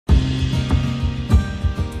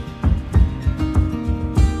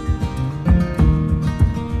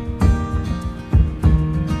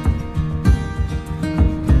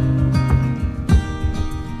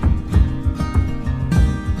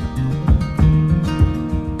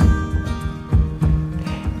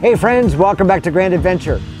Hey friends, welcome back to Grand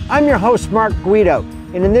Adventure. I'm your host, Mark Guido,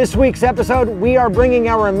 and in this week's episode, we are bringing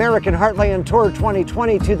our American Heartland Tour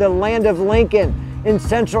 2020 to the land of Lincoln in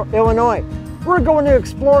central Illinois. We're going to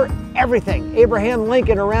explore everything Abraham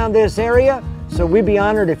Lincoln around this area, so we'd be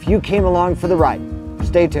honored if you came along for the ride.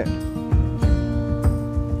 Stay tuned.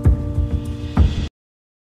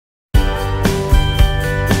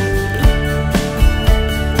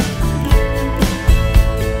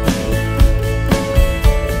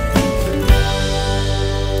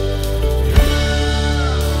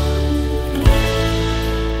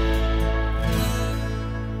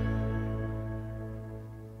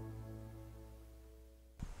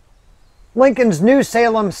 Lincoln's New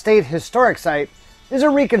Salem State Historic Site is a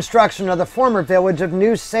reconstruction of the former village of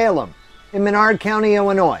New Salem in Menard County,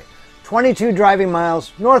 Illinois, 22 driving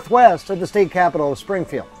miles northwest of the state capital of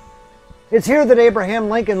Springfield. It's here that Abraham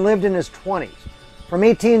Lincoln lived in his 20s, from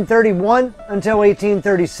 1831 until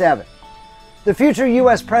 1837. The future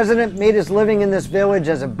U.S. president made his living in this village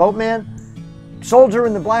as a boatman, soldier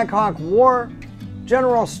in the Black Hawk War,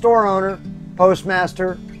 general store owner,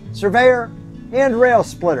 postmaster, surveyor, and rail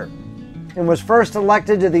splitter, and was first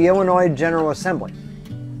elected to the Illinois General Assembly.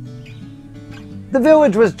 The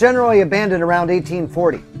village was generally abandoned around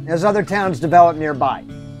 1840 as other towns developed nearby.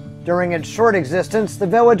 During its short existence, the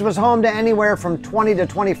village was home to anywhere from 20 to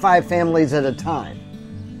 25 families at a time.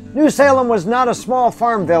 New Salem was not a small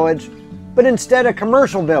farm village, but instead a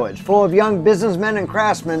commercial village full of young businessmen and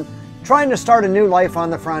craftsmen trying to start a new life on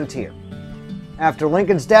the frontier. After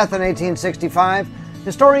Lincoln's death in 1865,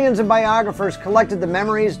 historians and biographers collected the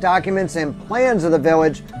memories, documents, and plans of the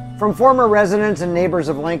village from former residents and neighbors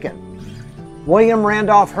of Lincoln. William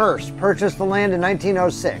Randolph Hearst purchased the land in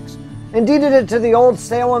 1906 and deeded it to the Old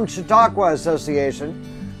Salem Chautauqua Association,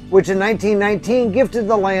 which in 1919 gifted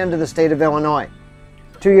the land to the state of Illinois.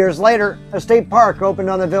 2 years later, a state park opened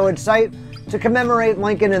on the village site to commemorate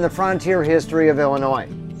Lincoln and the frontier history of Illinois.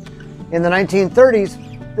 In the 1930s,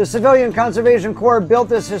 the Civilian Conservation Corps built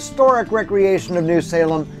this historic recreation of New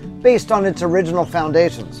Salem based on its original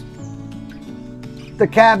foundations. The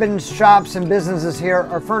cabins, shops, and businesses here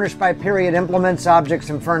are furnished by period implements, objects,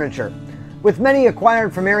 and furniture, with many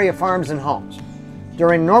acquired from area farms and homes.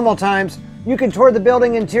 During normal times, you can tour the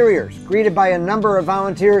building interiors, greeted by a number of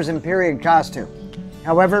volunteers in period costume.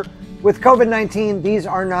 However, with COVID-19, these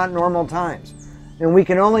are not normal times, and we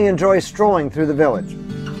can only enjoy strolling through the village.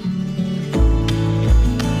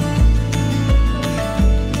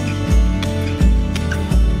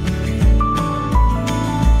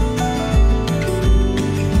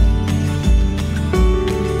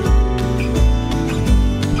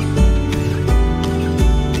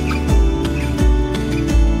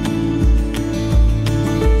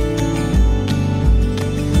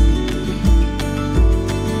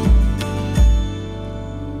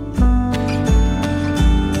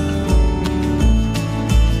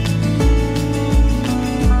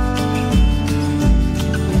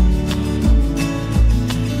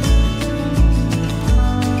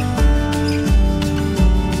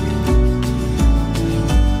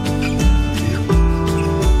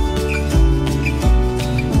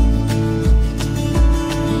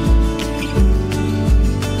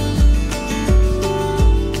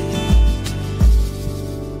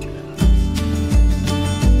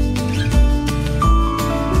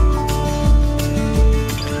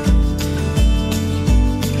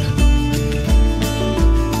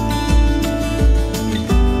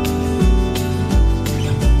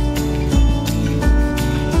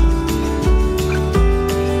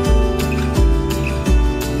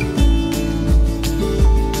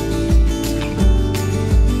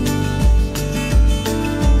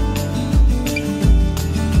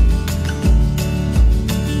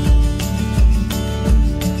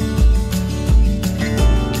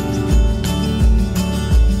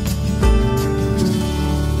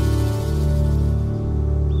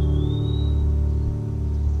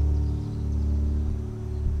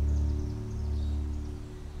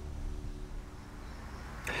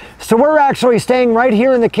 So we're actually staying right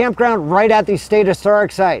here in the campground right at the State Historic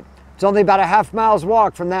Site. It's only about a half-mile's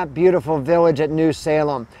walk from that beautiful village at New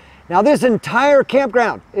Salem. Now this entire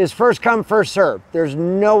campground is first come, first served. There's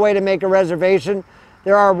no way to make a reservation.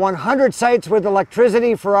 There are 100 sites with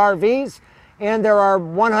electricity for RVs, and there are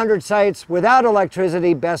 100 sites without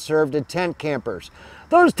electricity best served to tent campers.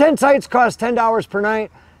 Those tent sites cost $10 per night.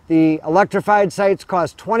 The electrified sites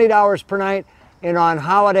cost $20 per night, and on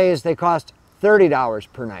holidays they cost $30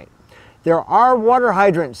 per night. There are water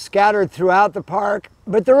hydrants scattered throughout the park,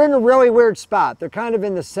 but they're in a really weird spot. They're kind of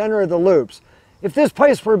in the center of the loops. If this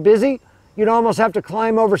place were busy, you'd almost have to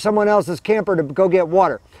climb over someone else's camper to go get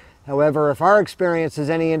water. However, if our experience is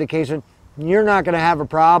any indication, you're not going to have a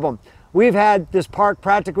problem. We've had this park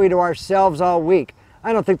practically to ourselves all week.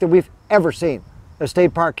 I don't think that we've ever seen a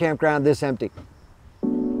state park campground this empty.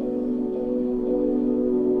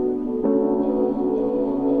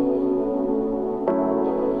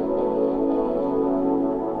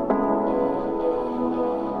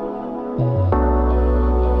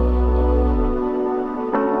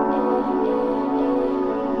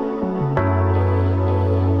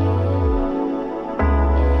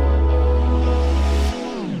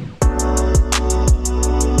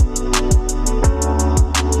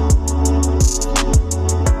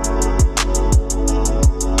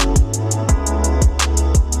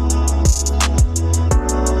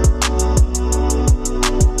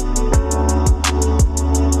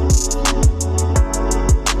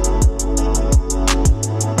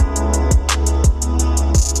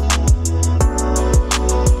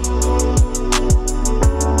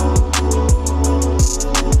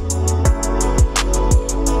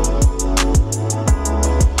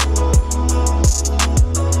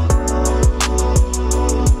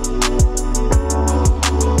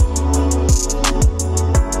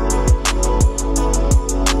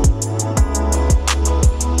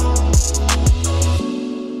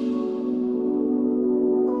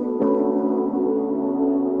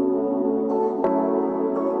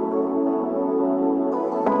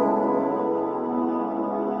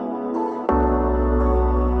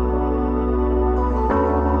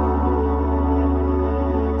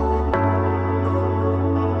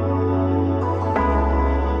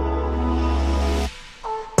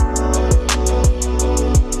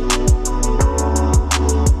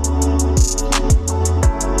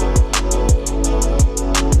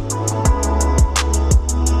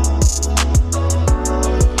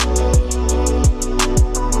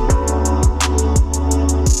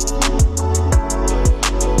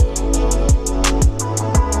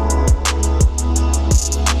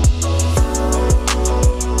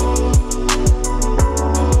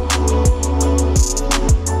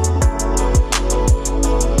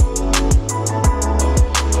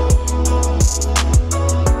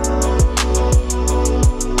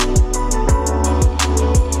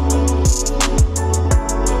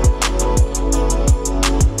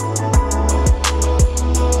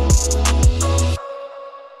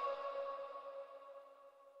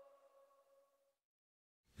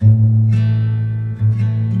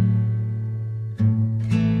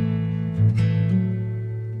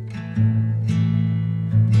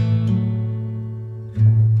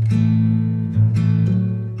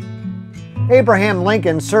 Abraham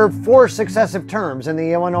Lincoln served 4 successive terms in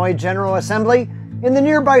the Illinois General Assembly in the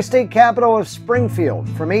nearby state capital of Springfield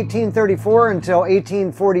from 1834 until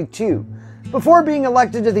 1842, before being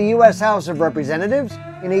elected to the U.S. House of Representatives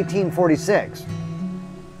in 1846.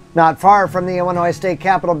 Not far from the Illinois State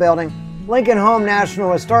Capitol building, Lincoln Home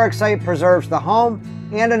National Historic Site preserves the home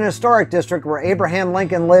and an historic district where Abraham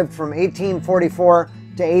Lincoln lived from 1844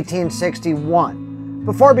 to 1861,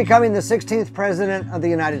 before becoming the 16th President of the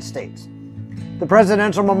United States. The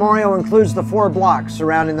Presidential Memorial includes the 4 blocks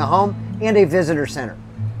surrounding the home and a visitor center.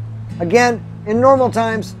 Again, in normal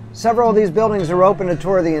times, several of these buildings are open to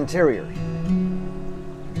tour the interior.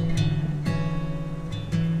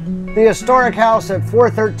 The historic house at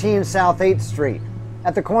 413 South 8th Street,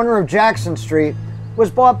 at the corner of Jackson Street, was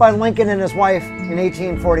bought by Lincoln and his wife in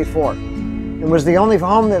 1844 and was the only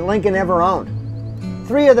home that Lincoln ever owned.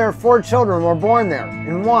 3 of their 4 children were born there,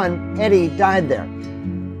 and 1, Eddie, died there.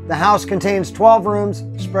 The house contains 12 rooms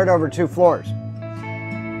spread over 2 floors.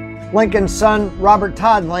 Lincoln's son, Robert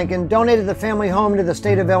Todd Lincoln, donated the family home to the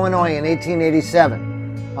state of Illinois in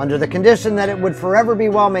 1887, under the condition that it would forever be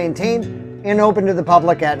well maintained and open to the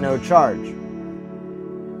public at no charge.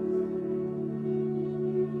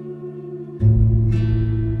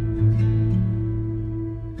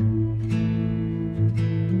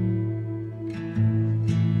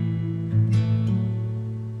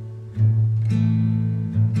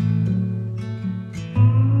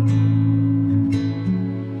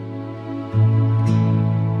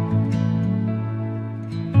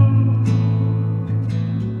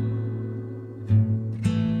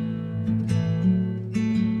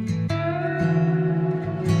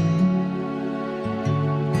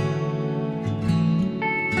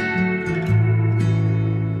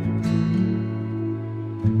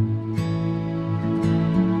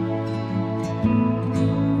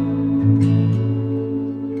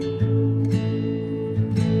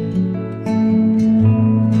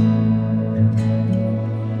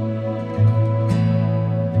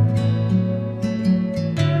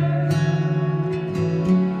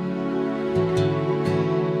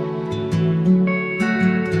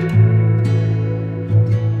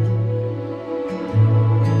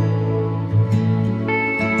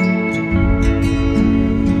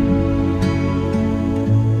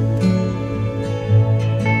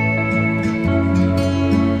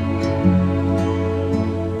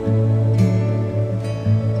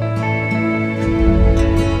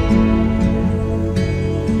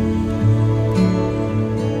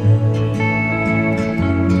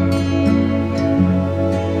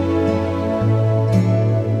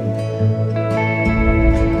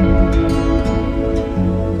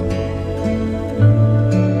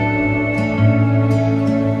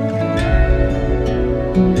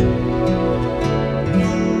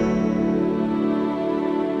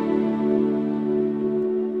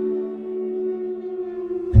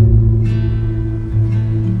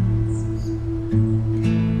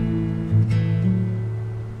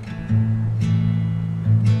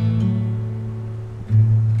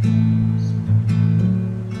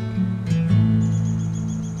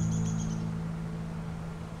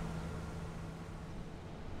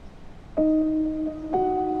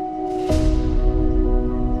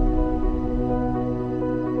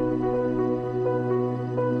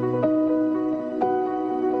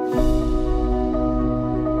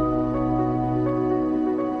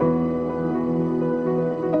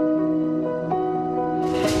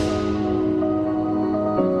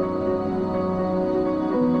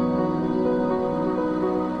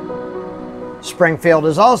 Springfield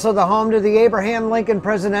is also the home to the Abraham Lincoln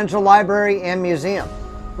Presidential Library and Museum,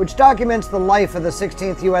 which documents the life of the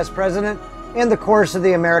 16th U.S. President and the course of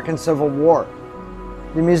the American Civil War.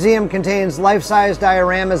 The museum contains life-size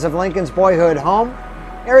dioramas of Lincoln's boyhood home,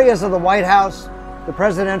 areas of the White House, the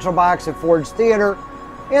presidential box at Ford's Theater,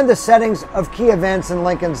 and the settings of key events in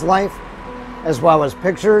Lincoln's life, as well as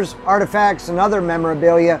pictures, artifacts, and other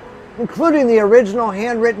memorabilia, including the original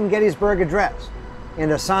handwritten Gettysburg Address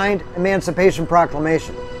and a signed Emancipation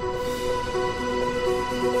Proclamation.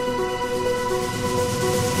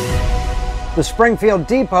 The Springfield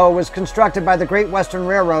Depot was constructed by the Great Western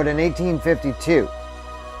Railroad in 1852.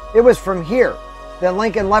 It was from here that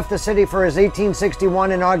Lincoln left the city for his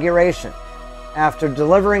 1861 inauguration, after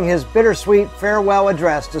delivering his bittersweet farewell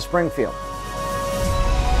address to Springfield.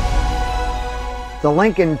 The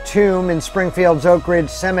Lincoln Tomb in Springfield's Oak Ridge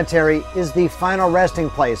Cemetery is the final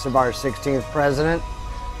resting place of our 16th president.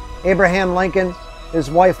 Abraham Lincoln,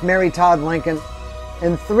 his wife Mary Todd Lincoln,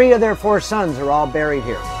 and 3 of their 4 sons are all buried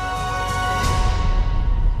here.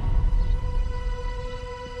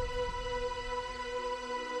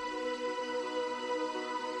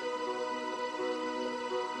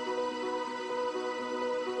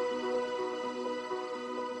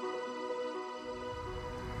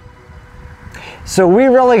 So we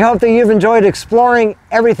really hope that you've enjoyed exploring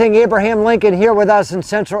everything Abraham Lincoln here with us in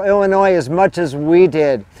Central Illinois as much as we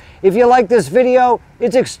did. If you like this video,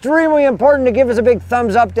 it's extremely important to give us a big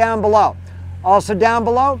thumbs up down below. Also down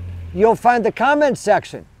below, you'll find the comments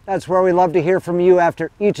section. That's where we love to hear from you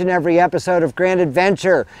after each and every episode of Grand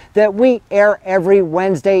Adventure that we air every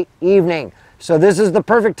Wednesday evening. So this is the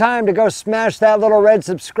perfect time to go smash that little red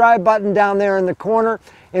subscribe button down there in the corner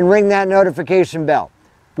and ring that notification bell.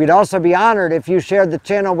 We'd also be honored if you shared the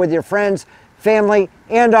channel with your friends, family,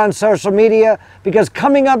 and on social media, because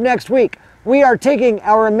coming up next week, we are taking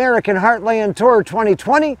our American Heartland Tour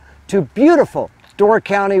 2020 to beautiful Door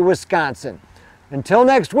County, Wisconsin. Until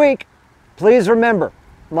next week, please remember,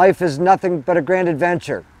 life is nothing but a grand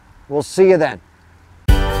adventure. We'll see you then.